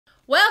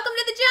Welcome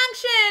to the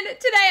junction!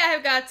 Today I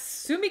have got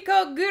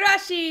Sumikko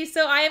Gurashi,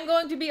 so I am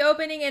going to be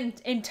opening an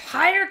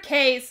entire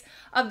case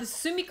of the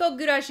Sumikko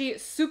Gurashi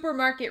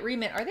supermarket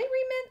Rement. Are they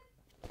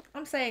Rement?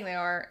 I'm saying they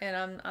are,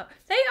 and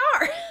they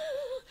are!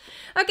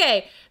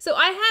 Okay, so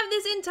I have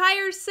this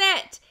entire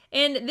set,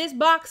 and this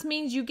box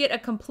means you get a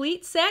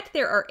complete set.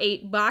 There are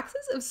 8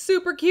 boxes of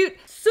super cute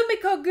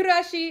Sumikko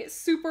Gurashi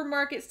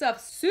supermarket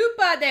stuff.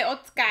 Super de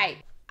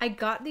otsukai! I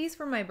got these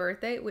for my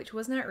birthday, which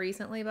was not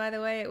recently, by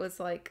the way. It was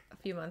like a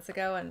few months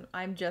ago, and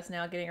I'm just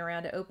now getting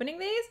around to opening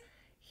these.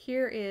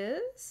 Here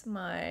is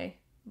my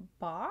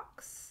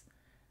box.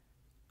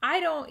 I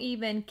don't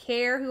even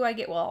care who I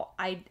get. Well,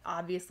 I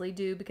obviously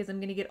do because I'm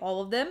going to get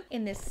all of them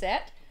in this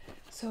set.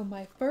 So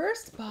my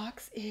first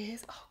box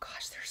is, oh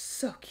gosh, they're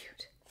so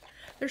cute.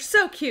 They're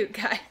so cute,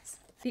 guys.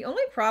 The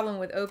only problem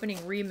with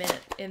opening Rement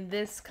in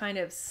this kind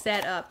of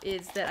setup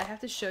is that I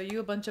have to show you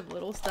a bunch of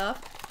little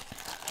stuff.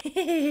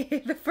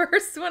 The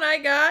first one I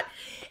got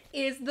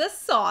is the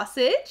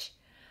sausage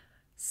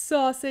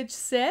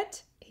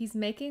set. He's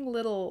making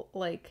little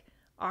like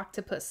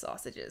octopus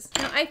sausages.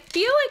 Now I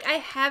feel like I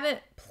haven't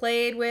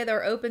played with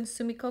or opened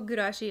Sumikko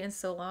Gurashi in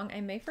so long.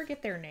 I may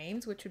forget their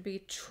names, which would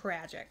be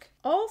tragic.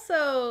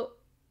 Also,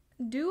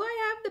 do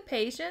I have the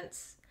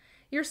patience?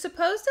 You're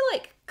supposed to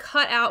like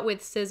cut out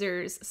with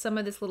scissors some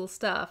of this little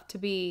stuff to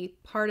be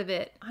part of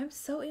it. I'm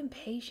so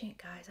impatient,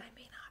 guys. I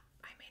may not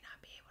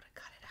be able to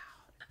cut it out.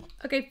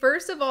 Okay,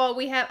 first of all,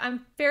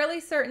 I'm fairly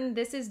certain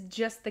this is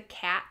just the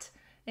cat,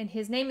 and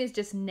his name is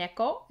just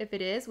Neko, if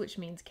it is, which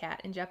means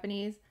cat in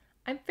Japanese.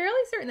 I'm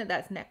fairly certain that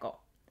that's Neko.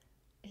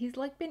 He's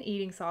like been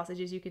eating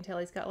sausages. You can tell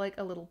he's got like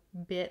a little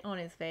bit on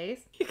his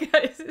face. You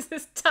guys, this is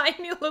this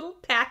tiny little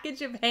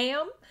package of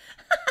ham.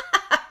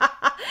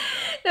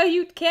 Now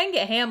you can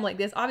get ham like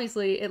this.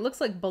 Obviously, it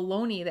looks like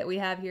bologna that we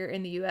have here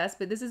in the US,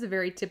 but this is a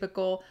very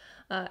typical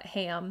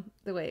ham,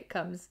 the way it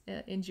comes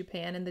in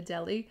Japan in the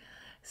deli.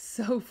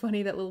 So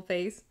funny, that little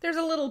face. There's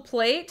a little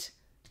plate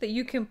that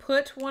you can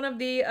put one of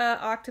the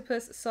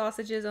octopus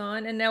sausages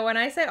on. And now when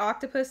I say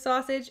octopus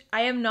sausage,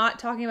 I am not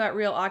talking about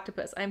real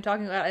octopus. I'm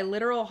talking about a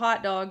literal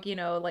hot dog, you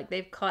know, like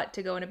they've cut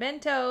to go in a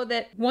bento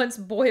that once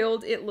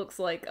boiled, it looks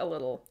like a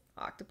little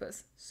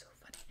octopus. So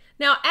funny.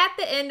 Now at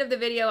the end of the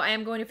video, I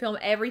am going to film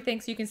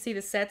everything so you can see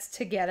the sets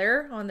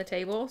together on the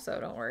table, so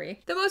don't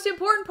worry. The most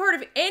important part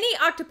of any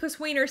octopus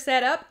wiener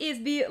setup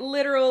is the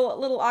literal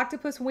little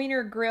octopus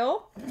wiener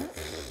grill.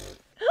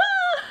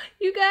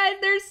 You guys,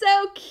 they're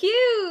so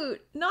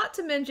cute. Not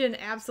to mention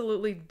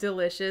absolutely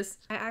delicious.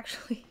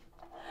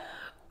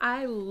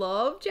 I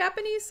love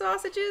Japanese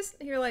sausages.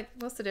 You're like,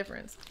 what's the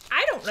difference?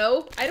 I don't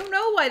know. I don't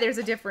know why there's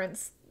a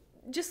difference.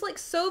 Just like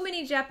so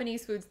many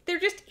Japanese foods, there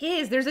just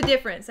is. There's a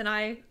difference, and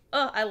I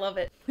love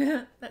it.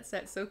 That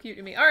set's so cute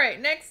to me. All right,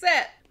 next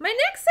set. My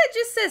next set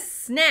just says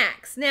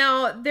snacks.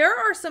 Now, there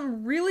are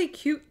some really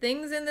cute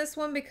things in this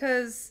one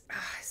because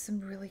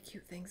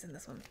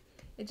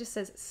It just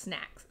says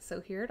snacks. So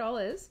here it all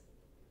is.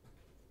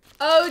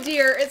 Oh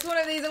dear, it's one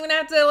of these. I'm gonna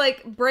have to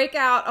like break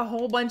out a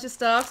whole bunch of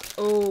stuff.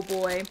 Oh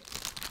boy.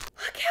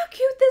 Look how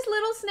cute this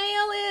little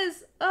snail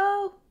is.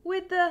 Oh,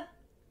 with the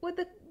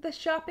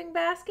shopping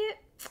basket.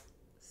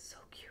 So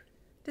cute.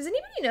 Does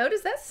anybody know,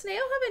 does that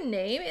snail have a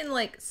name in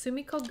like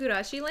Sumikko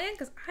Gurashi land?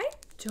 Because I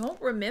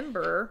don't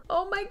remember.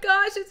 Oh my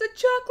gosh, it's a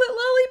chocolate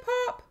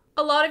lollipop.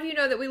 A lot of you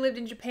know that we lived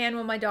in Japan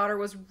when my daughter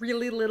was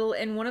really little,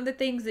 and one of the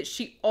things that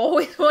she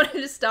always wanted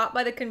to stop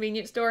by the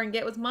convenience store and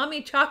get was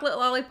Mommy chocolate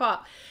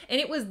lollipop. And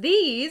it was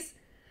these.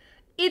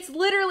 It's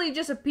literally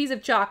just a piece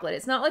of chocolate.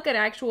 It's not like an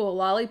actual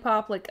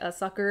lollipop like a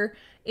sucker.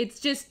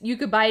 It's just, you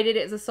could bite it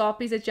as a soft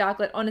piece of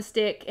chocolate on a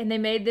stick, and they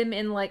made them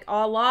in like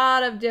a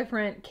lot of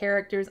different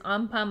characters,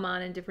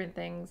 anpanman and different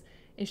things.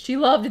 And she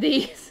loved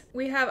these.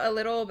 We have a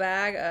little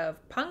bag of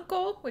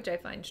panko, which I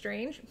find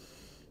strange.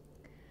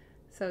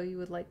 So you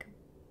would like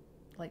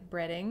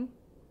breading,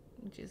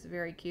 which is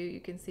very cute.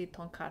 You can see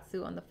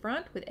tonkatsu on the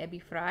front with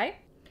ebi fry.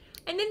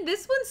 And then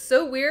this one's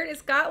so weird.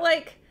 It's got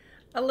like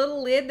a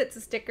little lid that's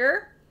a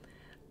sticker.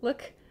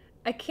 Look,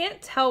 I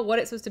can't tell what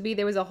it's supposed to be.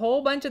 There was a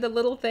whole bunch of the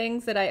little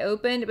things that I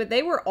opened, but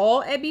they were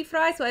all ebi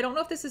fry, so I don't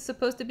know if this is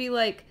supposed to be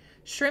like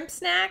shrimp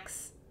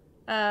snacks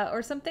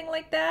or something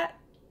like that.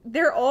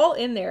 They're all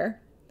in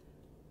there.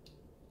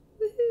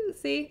 Woohoo!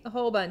 See? A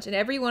whole bunch. And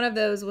every one of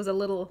those was a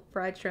little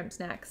fried shrimp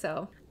snack,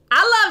 so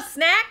I love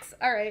snacks!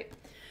 All right.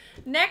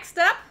 Next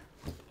up,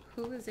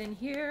 who is in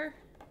here?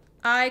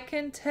 I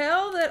can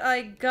tell that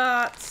I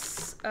got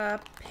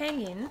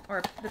penguin,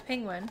 or the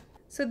penguin.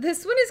 So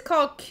this one is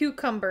called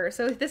cucumber.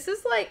 So this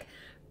is like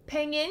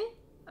penguin,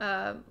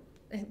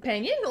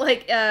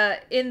 like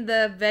in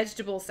the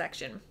vegetable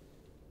section.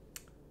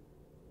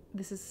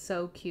 This is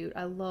so cute.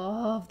 I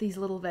love these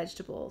little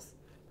vegetables.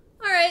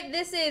 All right,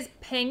 this is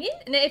penguin.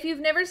 Now, if you've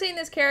never seen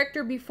this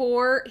character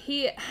before,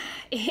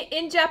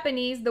 in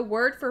Japanese, the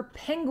word for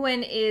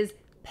penguin is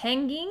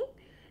penguin,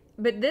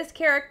 but this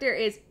character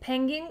is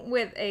penguin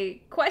with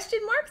a question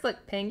mark,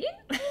 like penguin.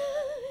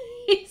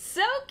 He's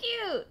so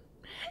cute.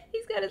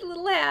 He's got his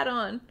little hat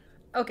on.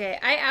 Okay,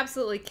 I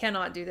absolutely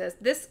cannot do this.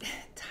 This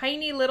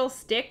tiny little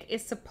stick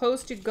is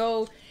supposed to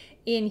go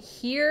in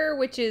here,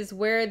 which is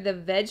where the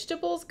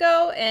vegetables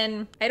go.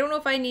 And I don't know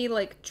if I need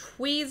like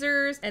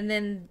tweezers, and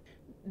then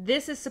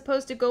this is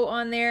supposed to go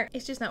on there.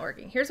 It's just not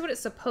working. Here's what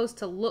it's supposed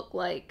to look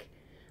like.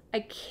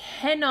 I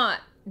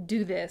cannot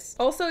do this.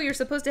 Also, you're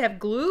supposed to have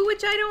glue,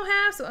 which I don't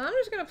have, so I'm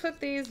just gonna put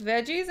these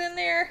veggies in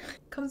there.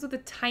 Comes with a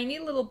tiny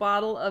little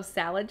bottle of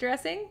salad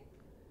dressing,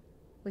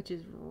 which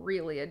is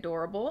really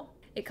adorable.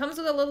 It comes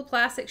with a little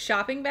plastic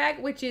shopping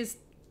bag, which is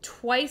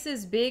twice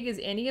as big as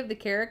any of the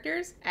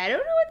characters. I don't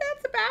know what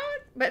that's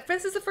about, but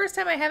this is the first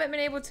time I haven't been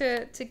able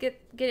to get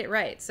it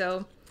right.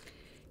 So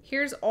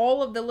here's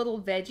all of the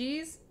little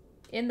veggies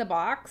in the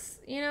box,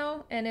 you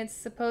know, and it's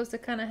supposed to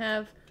kind of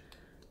have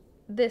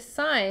this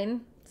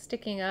sign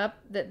sticking up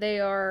that they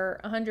are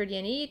 100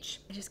 yen each.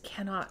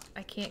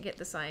 I can't get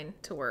the sign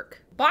to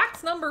work.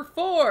 Box number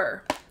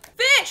 4,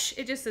 fish!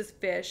 It just says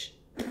fish.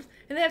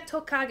 And they have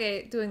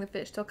Tokage doing the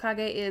fish.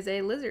 Tokage is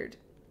a lizard.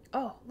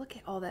 Oh, look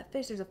at all that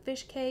fish. There's a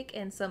fish cake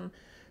and some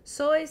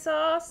soy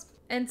sauce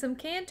and some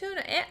canned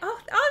tuna. And,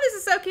 oh, this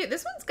is so cute.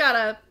 This one's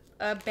got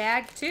a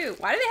bag too.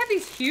 Why do they have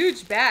these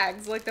huge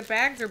bags? Like the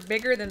bags are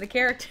bigger than the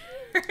characters.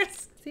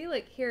 See,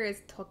 like here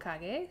is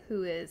Tokage,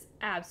 who is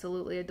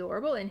absolutely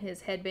adorable in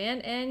his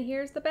headband, and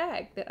here's the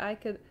bag that I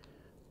could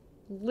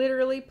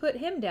literally put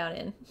him down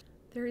in.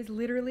 There is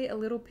literally a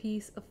little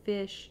piece of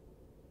fish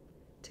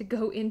to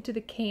go into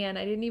the can.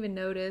 I didn't even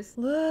notice.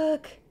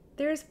 Look,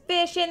 there's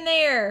fish in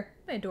there.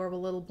 An adorable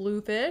little blue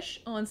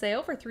fish on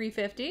sale for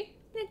 $3.50.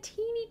 And a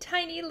teeny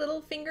tiny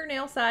little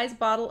fingernail sized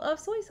bottle of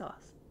soy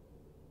sauce.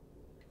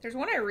 There's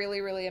one I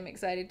really am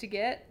excited to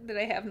get that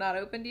I have not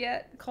opened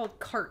yet, called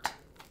Cart.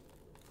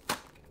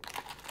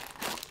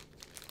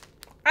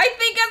 I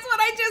think that's what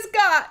I just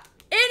got.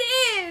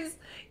 It is.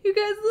 You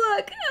guys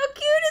look. How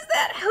cute is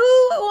that?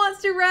 Who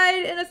wants to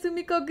ride in a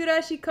Sumikko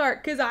Gurashi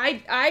cart? Because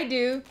I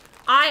do.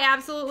 I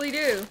absolutely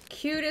do.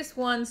 Cutest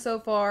one so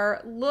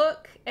far.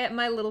 Look at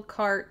my little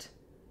cart.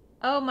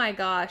 Oh my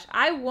gosh.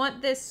 I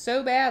want this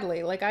so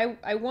badly. Like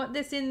I want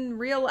this in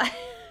real life.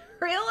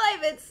 Real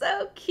life. It's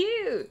so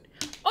cute.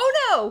 Oh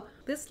no.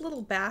 This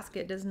little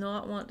basket does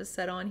not want to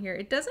set on here.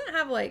 It doesn't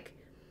have like,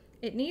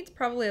 it needs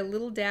probably a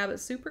little dab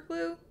of super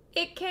glue.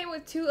 It came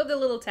with 2 of the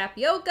little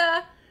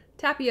tapioca.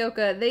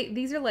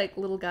 These are like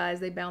little guys.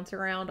 They bounce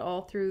around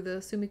all through the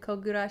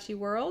Sumikko Gurashi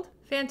world.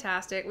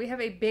 Fantastic. We have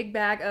a big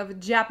bag of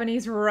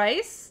Japanese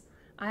rice.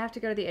 I have to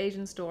go to the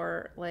Asian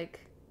store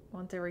like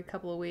once every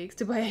couple of weeks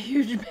to buy a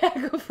huge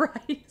bag of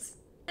rice.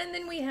 And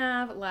then we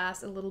have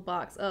last a little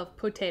box of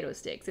potato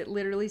sticks. It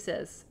literally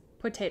says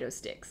potato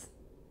sticks.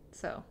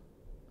 So,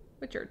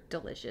 which are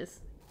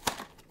delicious.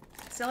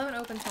 Still haven't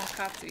opened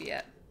tonkatsu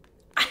yet.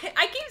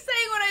 I keep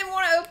saying what I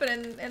want to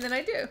open and then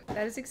I do.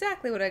 That is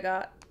exactly what I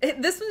got.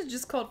 This one's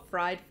just called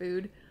fried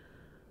food.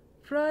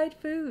 Fried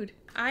food.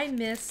 I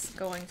miss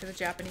going to the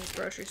Japanese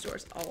grocery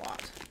stores a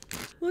lot.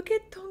 Look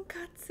at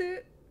tonkatsu.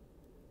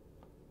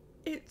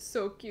 It's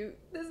so cute.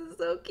 This is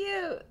so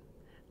cute.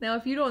 Now,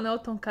 if you don't know,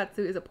 tonkatsu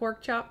is a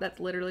pork chop. That's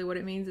literally what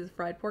it means, is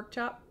fried pork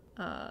chop.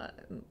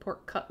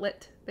 Pork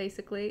cutlet,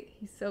 basically.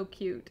 He's so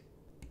cute.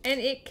 And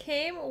it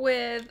came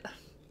with...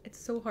 It's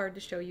so hard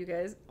to show you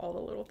guys all the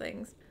little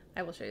things.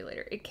 I will show you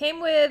later. It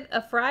came with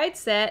a fried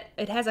set.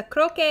 It has a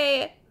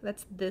croquet.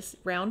 That's this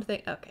round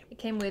thing. Okay. It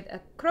came with a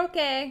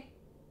croquet,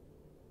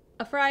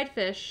 a fried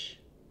fish,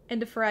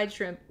 and a fried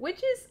shrimp, which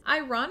is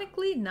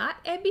ironically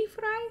not ebi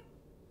fry.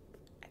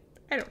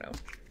 I don't know.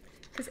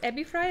 Because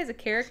ebi fry is a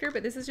character,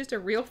 but this is just a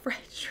real fried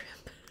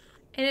shrimp.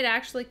 And it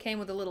actually came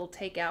with a little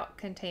takeout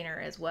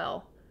container as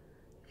well,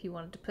 if you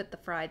wanted to put the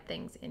fried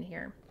things in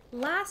here.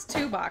 Last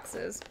 2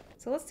 boxes.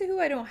 So let's see who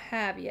I don't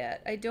have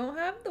yet. I don't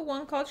have the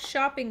one called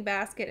Shopping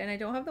Basket, and I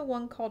don't have the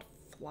one called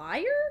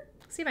Flyer?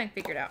 Let's see if I can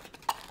figure it out.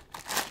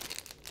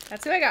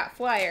 That's who I got,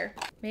 Flyer.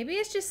 Maybe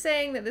it's just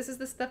saying that this is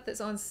the stuff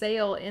that's on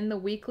sale in the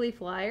weekly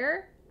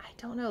flyer. I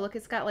don't know. Look,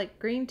 it's got like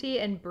green tea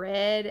and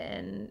bread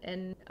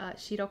and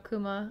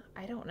shirokuma.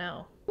 I don't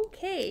know.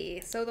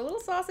 Okay, so the little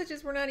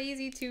sausages were not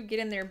easy to get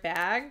in their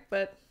bag,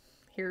 but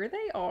here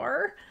they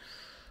are.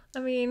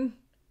 I mean,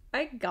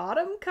 I got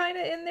them kind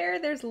of in there.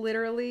 There's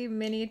literally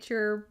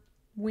miniature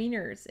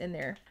wieners in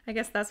there. I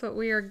guess that's what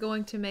we are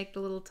going to make the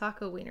little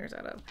taco wieners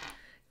out of.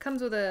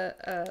 Comes with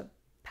a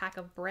pack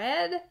of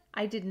bread.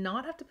 I did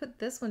not have to put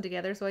this one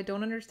together, so I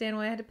don't understand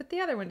why I had to put the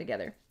other one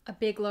together. A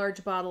big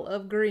large bottle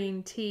of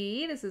green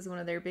tea. This is one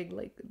of their big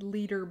like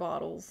liter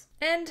bottles.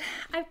 And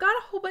I've got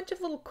a whole bunch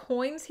of little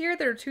coins here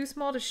that are too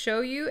small to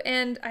show you,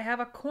 and I have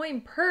a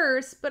coin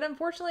purse, but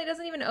unfortunately it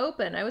doesn't even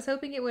open. I was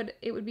hoping it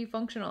would be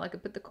functional. I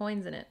could put the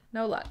coins in it.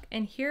 No luck.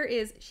 And here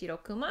is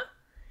shirokuma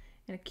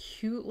and a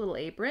cute little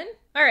apron.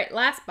 All right,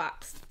 last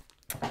box.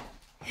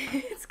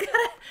 It's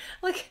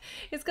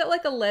got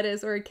like a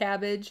lettuce or a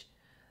cabbage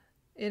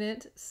in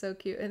it. So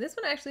cute. And this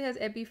one actually has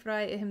ebi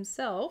fry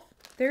himself.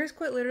 There's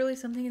quite literally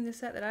something in this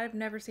set that I've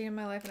never seen in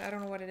my life, and I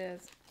don't know what it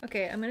is.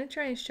 Okay, I'm gonna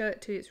try and show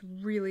it to you. It's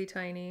really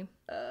tiny.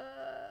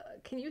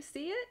 Can you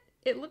see it?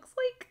 It looks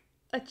like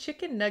a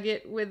chicken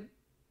nugget with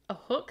a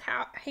hook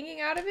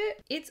hanging out of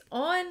it. It's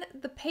on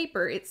the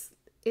paper. It's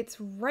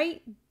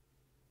right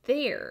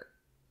there.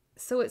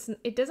 So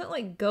it doesn't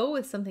like go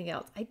with something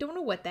else. I don't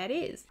know what that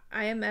is.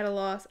 I am at a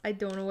loss. I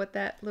don't know what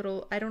that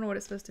little, I don't know what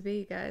it's supposed to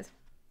be, guys.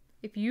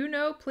 If you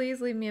know, please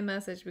leave me a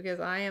message because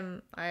I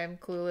am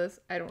clueless.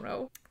 I don't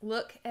know.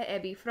 Look at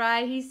Ebby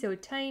Fry. He's so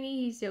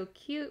tiny. He's so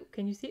cute.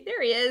 Can you see?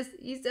 There he is.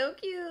 He's so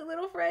cute.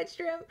 Little fried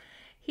shrimp.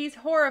 He's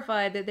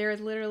horrified that there is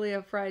literally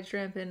a fried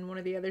shrimp in one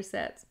of the other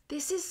sets.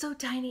 This is so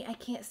tiny. I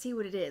can't see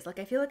what it is. Like,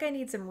 I feel like I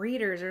need some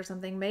readers or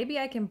something. Maybe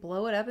I can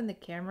blow it up in the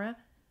camera.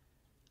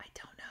 I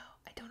don't know.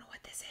 I don't know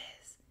what this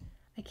is.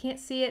 I can't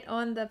see it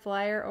on the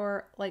flyer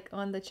or like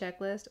on the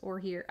checklist or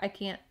here. I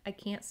can't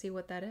see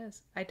what that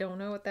is. I don't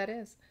know what that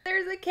is.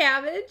 There's a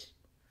cabbage.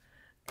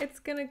 It's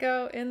gonna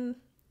go in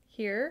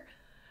here.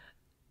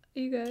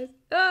 You guys.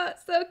 Ah,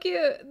 so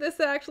cute.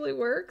 This actually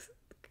works.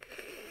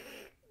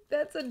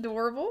 That's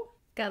adorable.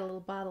 Got a little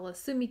bottle of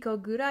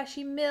Sumikko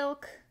Gurashi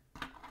milk.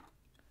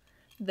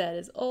 That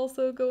is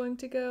also going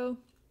to go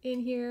in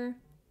here.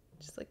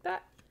 Just like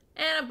that.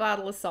 And a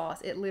bottle of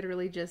sauce. It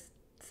literally just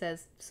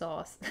says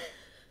sauce.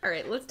 All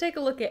right, let's take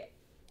a look at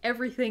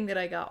everything that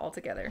I got all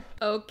together.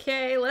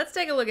 Okay, let's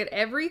take a look at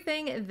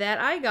everything that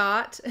I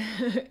got.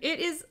 It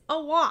is a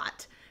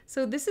lot.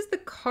 So this is the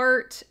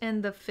cart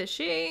and the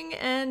fishing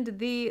and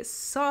the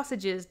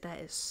sausages. That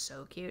is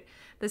so cute.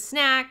 The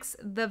snacks,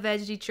 the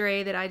veggie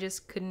tray that I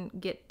just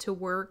couldn't get to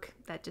work.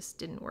 That just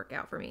didn't work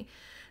out for me.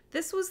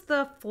 This was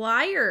the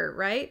flyer,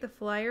 right? The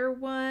flyer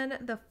one,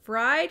 the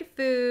fried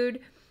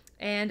food,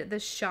 and the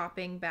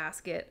shopping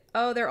basket.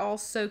 Oh, they're all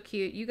so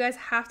cute. You guys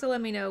have to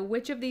let me know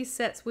which of these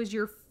sets was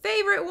your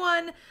favorite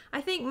one.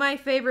 I think my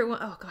favorite one,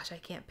 oh gosh, I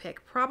can't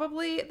pick.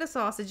 Probably the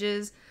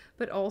sausages,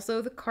 but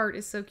also the cart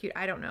is so cute.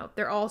 I don't know.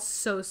 They're all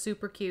so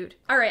super cute.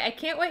 All right, I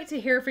can't wait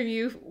to hear from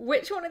you.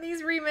 Which one of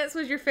these remits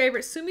was your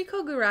favorite?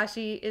 Sumikko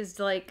Gurashi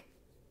is like,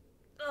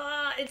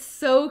 it's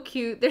so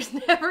cute. There's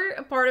never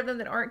a part of them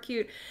that aren't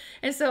cute.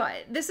 And so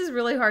this is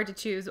really hard to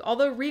choose.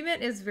 Although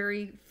Rement is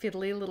very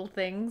fiddly little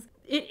things,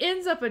 it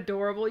ends up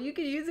adorable. You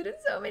can use it in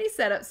so many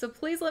setups. So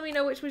please let me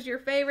know which was your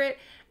favorite.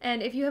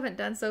 And if you haven't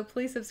done so,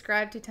 please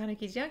subscribe to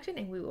Tanuki Junction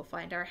and we will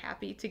find our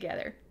happy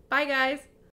together. Bye guys.